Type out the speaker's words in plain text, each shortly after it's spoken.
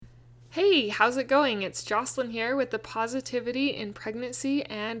Hey, how's it going? It's Jocelyn here with the Positivity in Pregnancy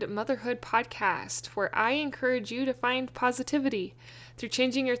and Motherhood podcast, where I encourage you to find positivity through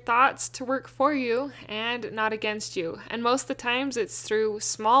changing your thoughts to work for you and not against you. And most of the times it's through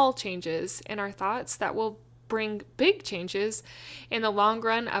small changes in our thoughts that will bring big changes in the long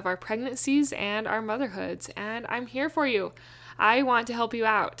run of our pregnancies and our motherhoods. And I'm here for you. I want to help you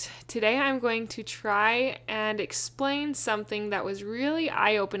out. Today I'm going to try and explain something that was really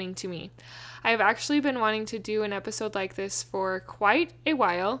eye-opening to me. I've actually been wanting to do an episode like this for quite a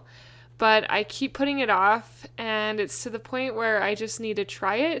while, but I keep putting it off, and it's to the point where I just need to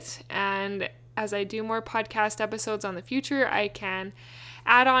try it. And as I do more podcast episodes on the future, I can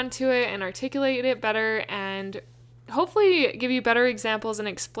add on to it and articulate it better and hopefully give you better examples and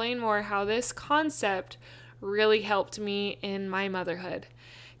explain more how this concept really helped me in my motherhood.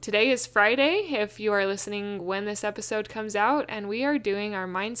 Today is Friday, if you are listening when this episode comes out, and we are doing our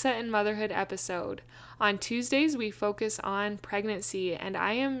Mindset and Motherhood episode. On Tuesdays, we focus on pregnancy, and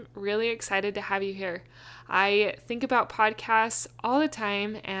I am really excited to have you here. I think about podcasts all the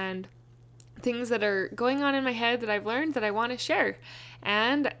time and things that are going on in my head that I've learned that I want to share.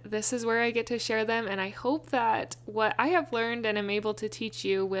 And this is where I get to share them, and I hope that what I have learned and am able to teach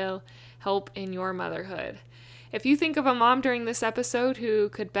you will help in your motherhood. If you think of a mom during this episode who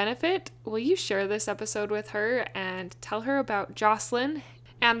could benefit, will you share this episode with her and tell her about Jocelyn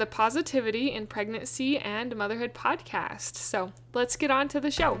and the Positivity in Pregnancy and Motherhood podcast? So let's get on to the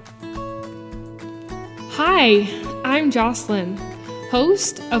show. Hi, I'm Jocelyn,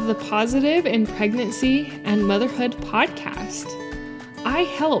 host of the Positive in Pregnancy and Motherhood podcast. I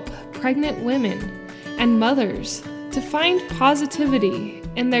help pregnant women and mothers to find positivity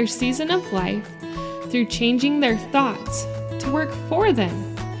in their season of life through changing their thoughts to work for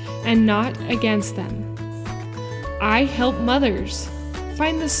them and not against them. I help mothers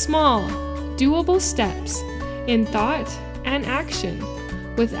find the small, doable steps in thought and action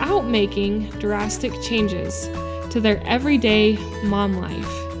without making drastic changes to their everyday mom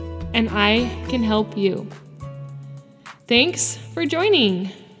life, and I can help you. Thanks for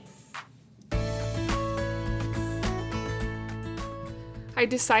joining. I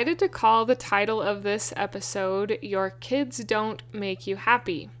decided to call the title of this episode, Your Kids Don't Make You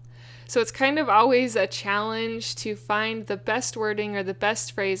Happy. So it's kind of always a challenge to find the best wording or the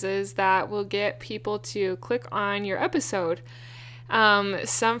best phrases that will get people to click on your episode.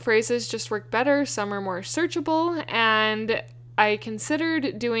 Some phrases just work better, some are more searchable, and I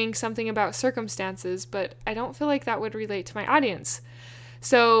considered doing something about circumstances, but I don't feel like that would relate to my audience.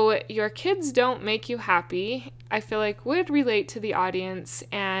 So, your kids don't make you happy, I feel like would relate to the audience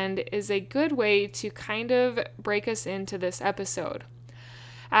and is a good way to kind of break us into this episode.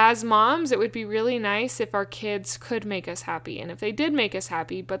 As moms, it would be really nice if our kids could make us happy and if they did make us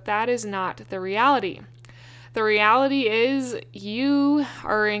happy, but that is not the reality. The reality is you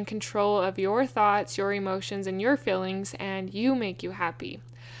are in control of your thoughts, your emotions, and your feelings, and you make you happy.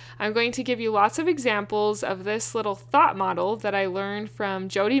 I'm going to give you lots of examples of this little thought model that I learned from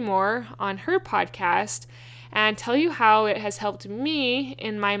Jody Moore on her podcast and tell you how it has helped me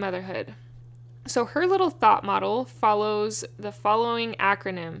in my motherhood. So her little thought model follows the following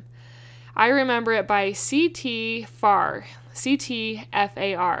acronym. I remember it by CTFAR,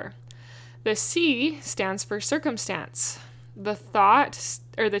 C-T-F-A-R. The C stands for circumstance.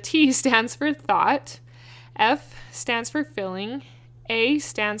 The T stands for thought. F stands for feeling. A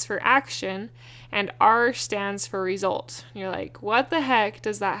stands for action, and R stands for result. You're like, what the heck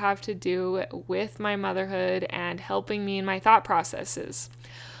does that have to do with my motherhood and helping me in my thought processes?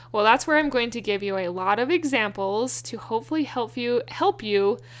 Well, that's where I'm going to give you a lot of examples to hopefully help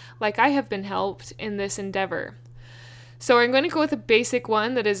you like I have been helped in this endeavor. So I'm going to go with a basic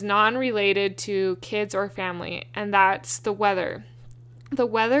one that is non-related to kids or family, and that's the weather. The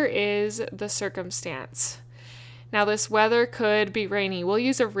weather is the circumstance. Now, this weather could be rainy. We'll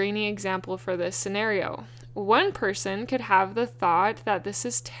use a rainy example for this scenario. One person could have the thought that this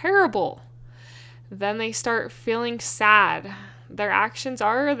is terrible. Then they start feeling sad. Their actions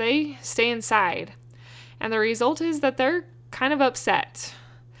are they stay inside. And the result is that they're kind of upset.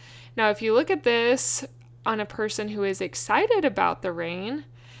 Now, if you look at this on a person who is excited about the rain,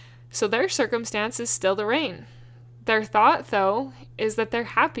 so their circumstance is still the rain. Their thought, though, is that they're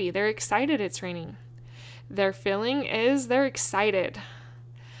happy. They're excited it's raining. Their feeling is they're excited.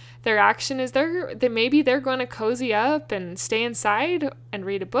 Their action is maybe they're going to cozy up and stay inside and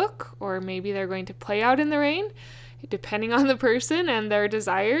read a book, or maybe they're going to play out in the rain, depending on the person and their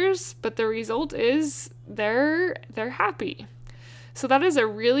desires, but the result is they're happy. So that is a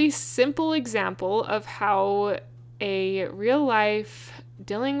really simple example of how a real life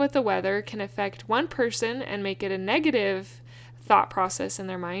dealing with the weather can affect one person and make it a negative thought process in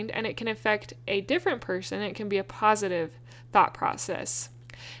their mind, and it can affect a different person. It can be a positive thought process.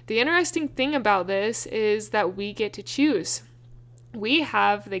 The interesting thing about this is that we get to choose. We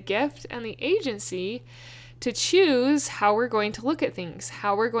have the gift and the agency to choose how we're going to look at things,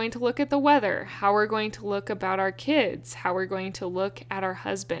 how we're going to look at the weather, how we're going to look about our kids, how we're going to look at our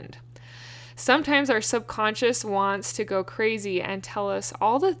husband. Sometimes our subconscious wants to go crazy and tell us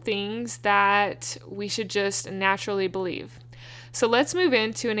all the things that we should just naturally believe. So let's move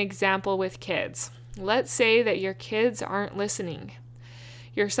into an example with kids. Let's say that your kids aren't listening.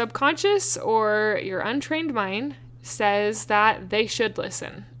 Your subconscious or your untrained mind says that they should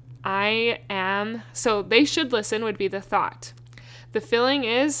listen. So they should listen would be the thought. The feeling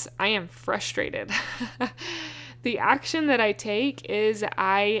is I am frustrated. The action that I take is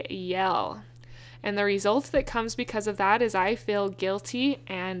I yell. And the result that comes because of that is I feel guilty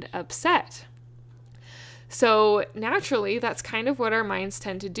and upset. So naturally, that's kind of what our minds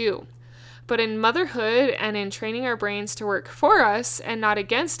tend to do. But in motherhood and in training our brains to work for us and not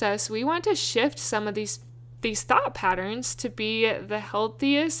against us, we want to shift some of these thought patterns to be the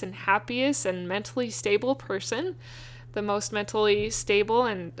healthiest and happiest and mentally stable person, the most mentally stable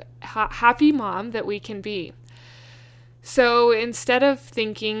and happy mom that we can be. So instead of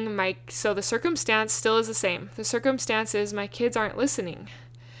thinking the circumstance still is the same. The circumstance is my kids aren't listening.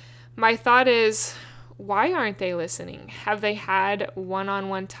 My thought is, why aren't they listening? Have they had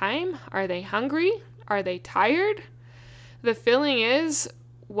one-on-one time? Are they hungry? Are they tired? The feeling is,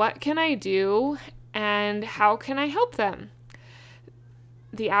 what can I do and how can I help them?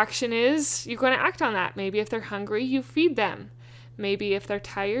 The action is, you're going to act on that. Maybe if they're hungry, you feed them. Maybe if they're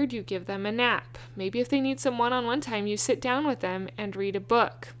tired, you give them a nap. Maybe if they need some one-on-one time, you sit down with them and read a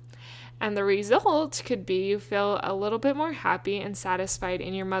book. And the result could be you feel a little bit more happy and satisfied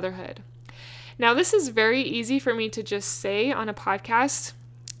in your motherhood. Now, this is very easy for me to just say on a podcast.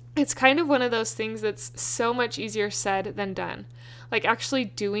 It's kind of one of those things that's so much easier said than done. Like actually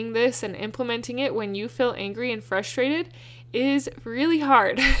doing this and implementing it when you feel angry and frustrated is really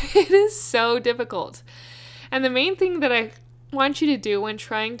hard. It is so difficult. And the main thing that I want you to do when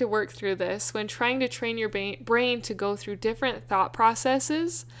trying to work through this, when trying to train your brain to go through different thought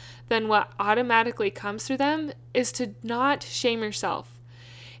processes than what automatically comes through them, is to not shame yourself.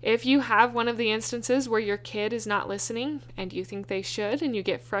 If you have one of the instances where your kid is not listening and you think they should and you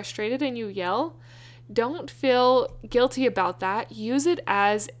get frustrated and you yell, don't feel guilty about that. Use it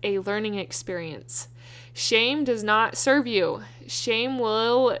as a learning experience. Shame does not serve you. Shame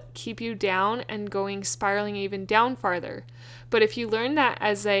will keep you down and spiraling even down farther. But if you learn that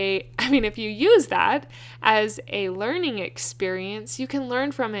if you use that as a learning experience, you can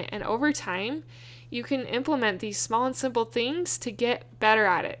learn from it. And over time, you can implement these small and simple things to get better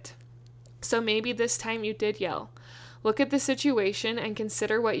at it. So maybe this time you did yell. Look at the situation and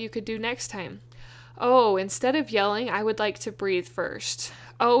consider what you could do next time. Oh, instead of yelling, I would like to breathe first.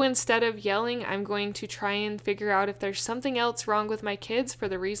 Oh, instead of yelling, I'm going to try and figure out if there's something else wrong with my kids for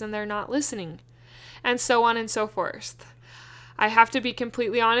the reason they're not listening. And so on and so forth. I have to be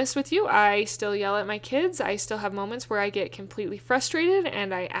completely honest with you. I still yell at my kids. I still have moments where I get completely frustrated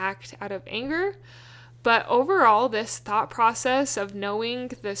and I act out of anger. But overall, this thought process of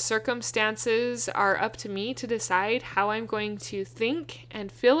knowing the circumstances are up to me to decide how I'm going to think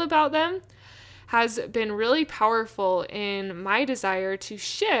and feel about them has been really powerful in my desire to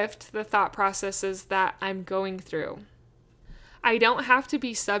shift the thought processes that I'm going through. I don't have to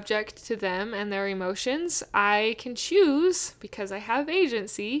be subject to them and their emotions. I can choose, because I have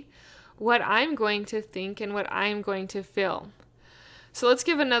agency, what I'm going to think and what I'm going to feel. So let's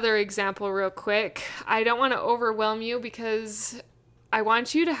give another example real quick. I don't want to overwhelm you because I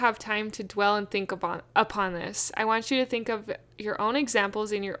want you to have time to dwell and think upon this. I want you to think of your own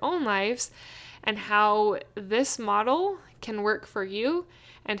examples in your own lives and how this model can work for you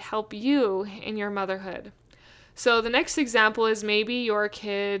and help you in your motherhood. So the next example is maybe your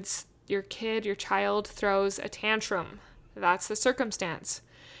child throws a tantrum. That's the circumstance.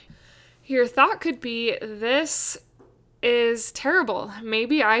 Your thought could be, this is terrible.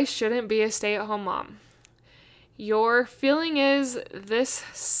 Maybe I shouldn't be a stay-at-home mom. Your feeling is, this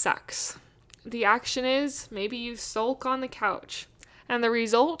sucks. The action is, maybe you sulk on the couch. And the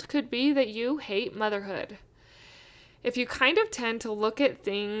result could be that you hate motherhood. If you kind of tend to look at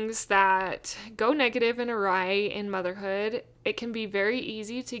things that go negative and awry in motherhood, it can be very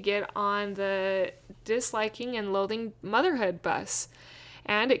easy to get on the disliking and loathing motherhood bus.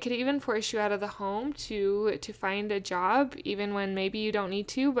 And it could even force you out of the home to find a job, even when maybe you don't need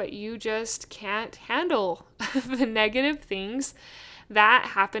to, but you just can't handle the negative things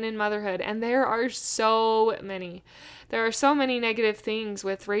that happen in motherhood. And there are so many. There are so many negative things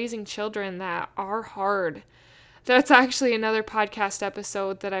with raising children that are hard. That's actually another podcast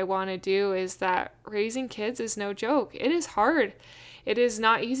episode that I want to do, is that raising kids is no joke. It is hard. It is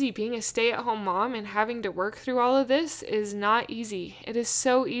not easy. Being a stay-at-home mom and having to work through all of this is not easy. It is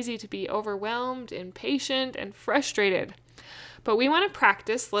so easy to be overwhelmed, impatient, and frustrated. But we want to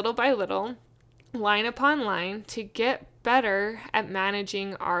practice little by little, line upon line, to get better at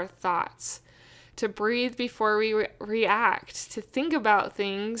managing our thoughts, to breathe before we react, to think about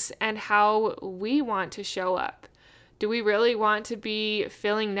things and how we want to show up. Do we really want to be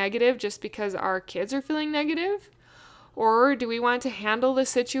feeling negative just because our kids are feeling negative? Or do we want to handle the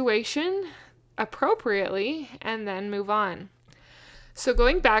situation appropriately and then move on? So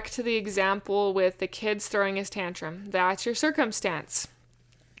going back to the example with the kids throwing his tantrum, that's your circumstance.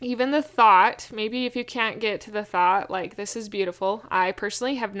 Even the thought, maybe if you can't get to the thought, like, this is beautiful. I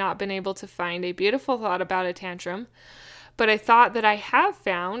personally have not been able to find a beautiful thought about a tantrum, but a thought that I have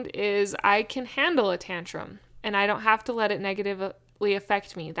found is I can handle a tantrum and I don't have to let it negatively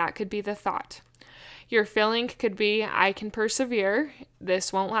affect me. That could be the thought. Your feeling could be, I can persevere.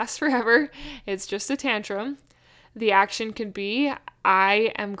 This won't last forever. It's just a tantrum. The action could be,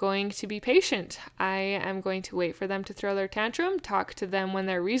 I am going to be patient. I am going to wait for them to throw their tantrum, talk to them when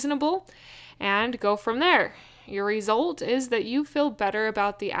they're reasonable, and go from there. Your result is that you feel better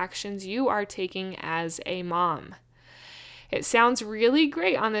about the actions you are taking as a mom. It sounds really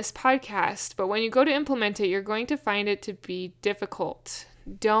great on this podcast, but when you go to implement it, you're going to find it to be difficult.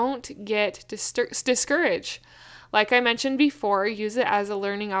 Don't get discouraged. Like I mentioned before, use it as a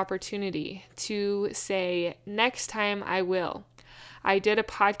learning opportunity to say, next time I will. I did a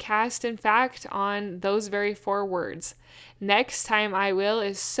podcast, in fact, on those very 4 words. Next time I will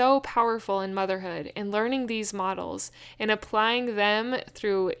is so powerful in motherhood, in learning these models and applying them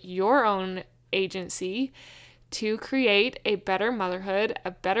through your own agency to create a better motherhood,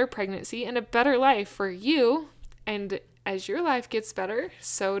 a better pregnancy, and a better life for you. And as your life gets better,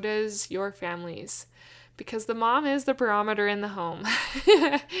 so does your family's. Because the mom is the barometer in the home.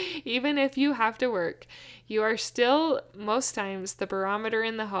 Even if you have to work, you are still, most times, the barometer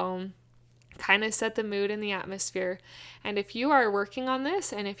in the home, kind of set the mood and the atmosphere. And if you are working on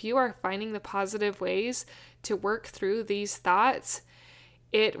this, and if you are finding the positive ways to work through these thoughts,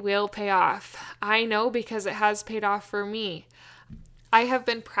 it will pay off. I know, because it has paid off for me. I have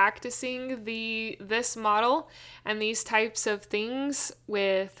been practicing this model and these types of things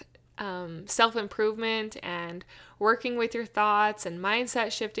with self-improvement and working with your thoughts and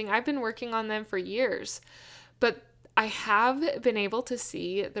mindset shifting. I've been working on them for years, but I have been able to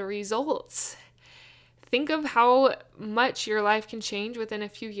see the results. Think of how much your life can change within a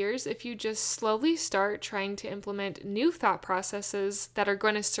few years if you just slowly start trying to implement new thought processes that are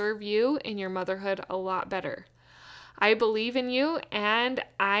going to serve you in your motherhood a lot better. I believe in you, and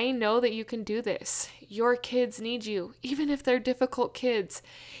I know that you can do this. Your kids need you, even if they're difficult kids.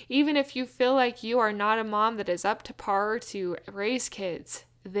 Even if you feel like you are not a mom that is up to par to raise kids,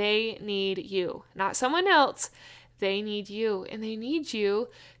 they need you, not someone else. They need you, and they need you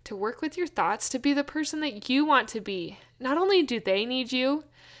to work with your thoughts to be the person that you want to be. Not only do they need you,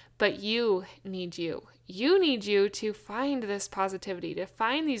 but you need you. You need you to find this positivity, to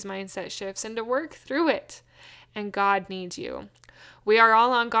find these mindset shifts, and to work through it. And God needs you. We are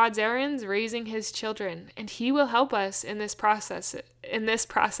all on God's errands, raising His children, and He will help us in this process.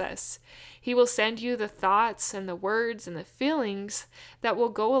 He will send you the thoughts and the words and the feelings that will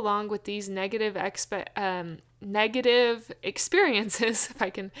go along with these negative experiences, if I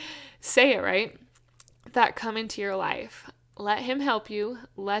can say it right, that come into your life. Let Him help you.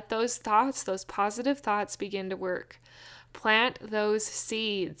 Let those thoughts, those positive thoughts, begin to work. Plant those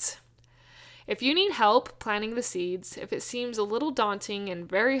seeds. If you need help planting the seeds, if it seems a little daunting and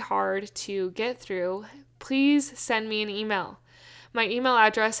very hard to get through, please send me an email. My email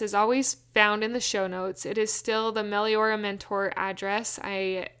address is always found in the show notes. It is still the Meliora Mentor address.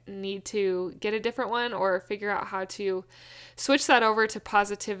 I need to get a different one or figure out how to switch that over to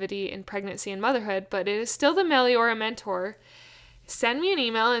positivity in pregnancy and motherhood, but it is still the Meliora Mentor. Send me an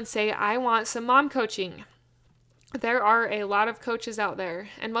email and say, I want some mom coaching. There are a lot of coaches out there,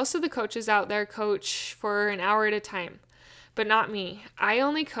 and most of the coaches out there coach for an hour at a time, but not me. I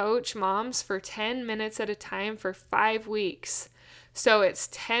only coach moms for 10 minutes at a time for 5 weeks. So it's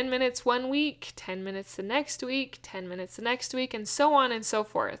 10 minutes one week, 10 minutes the next week, 10 minutes the next week, and so on and so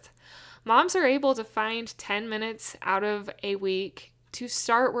forth. Moms are able to find 10 minutes out of a week to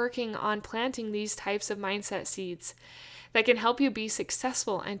start working on planting these types of mindset seeds that can help you be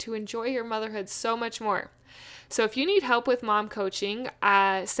successful and to enjoy your motherhood so much more. So if you need help with mom coaching,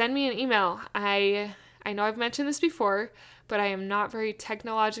 send me an email. I know I've mentioned this before, but I am not very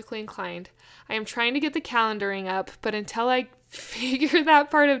technologically inclined. I am trying to get the calendaring up, but until I figure that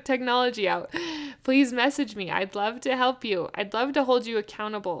part of technology out, please message me. I'd love to help you. I'd love to hold you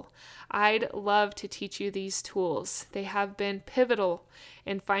accountable. I'd love to teach you these tools. They have been pivotal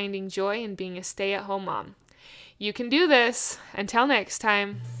in finding joy in being a stay-at-home mom. You can do this. Until next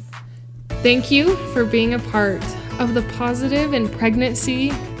time. Thank you for being a part of the Positive in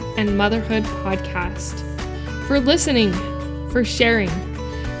Pregnancy and Motherhood podcast, for listening, for sharing,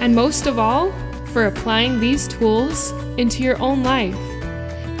 and most of all, for applying these tools into your own life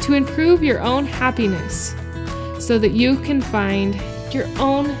to improve your own happiness so that you can find your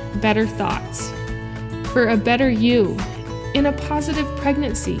own better thoughts for a better you in a positive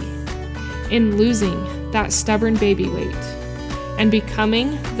pregnancy, in losing that stubborn baby weight, and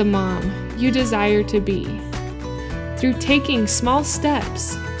becoming the mom you desire to be through taking small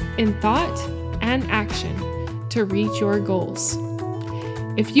steps in thought and action to reach your goals.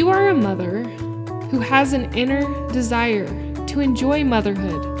 If you are a mother who has an inner desire to enjoy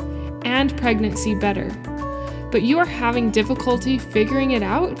motherhood and pregnancy better, but you are having difficulty figuring it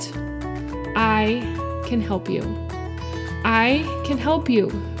out, I can help you. I can help you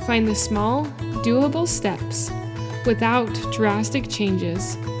find the small, doable steps without drastic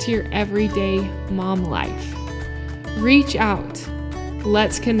changes to your everyday mom life. Reach out,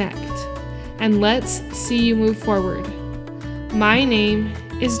 let's connect, and let's see you move forward. My name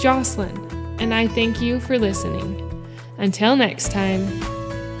is Jocelyn, and I thank you for listening. Until next time.